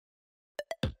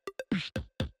I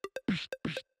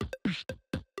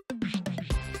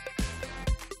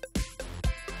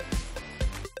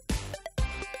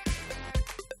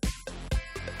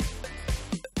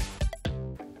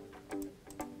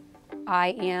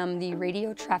am the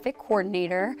radio traffic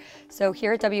coordinator. So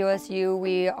here at WOSU,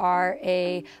 we are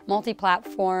a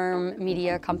multi-platform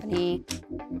media company.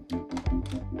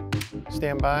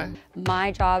 Stand by.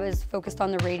 My job is focused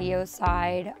on the radio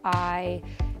side. I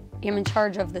am in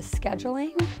charge of the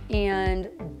scheduling and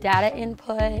data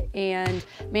input and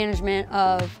management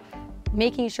of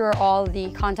making sure all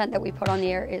the content that we put on the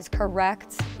air is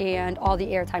correct and all the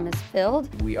airtime is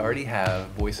filled. We already have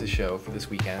Voice's show for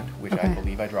this weekend, which I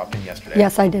believe I dropped in yesterday.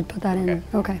 Yes, I did put that in.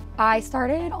 Okay. I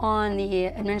started on the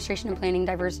Administration and Planning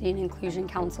Diversity and Inclusion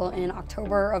Council in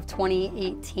October of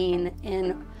 2018,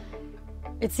 and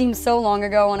it seems so long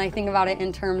ago when I think about it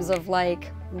in terms of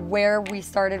like where we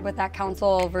started with that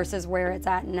council versus where it's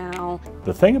at now.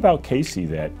 The thing about Casey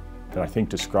that I think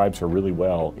describes her really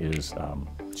well is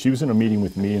she was in a meeting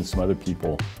with me and some other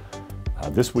people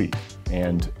this week,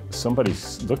 and somebody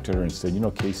looked at her and said, you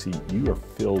know, Casey, you are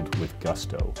filled with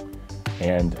gusto.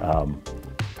 And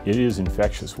it is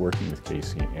infectious working with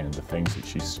Casey and the things that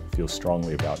she feels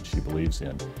strongly about and she believes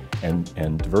in.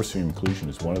 And diversity and inclusion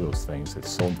is one of those things that's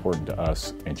so important to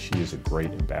us, and she is a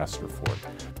great ambassador for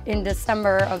it. In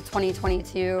December of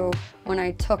 2022, when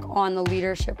I took on the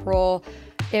leadership role,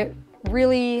 it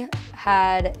really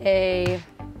had a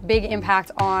big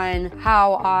impact on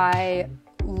how I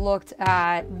looked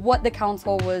at what the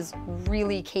council was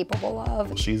really capable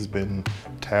of. She's been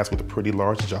tasked with a pretty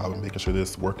large job in making sure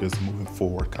this work is moving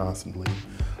forward constantly.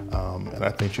 And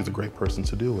I think she's a great person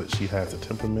to do it. She has a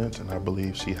temperament, and I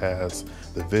believe she has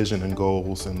the vision and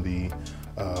goals and the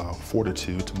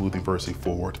fortitude to move diversity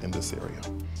forward in this area.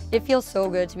 It feels so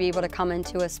good to be able to come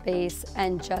into a space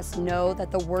and just know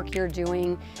that the work you're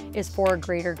doing is for a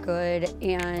greater good,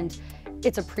 and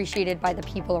it's appreciated by the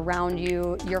people around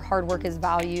you. Your hard work is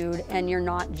valued, and you're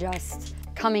not just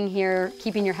coming here,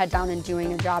 keeping your head down and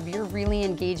doing a job. You're really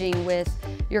engaging with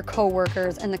your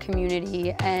coworkers and the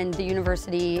community and the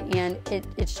university, and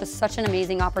it's just such an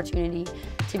amazing opportunity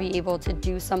to be able to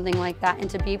do something like that, and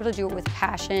to be able to do it with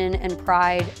passion and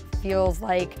pride feels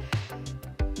like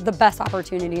the best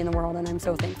opportunity in the world, and I'm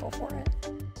so thankful for it.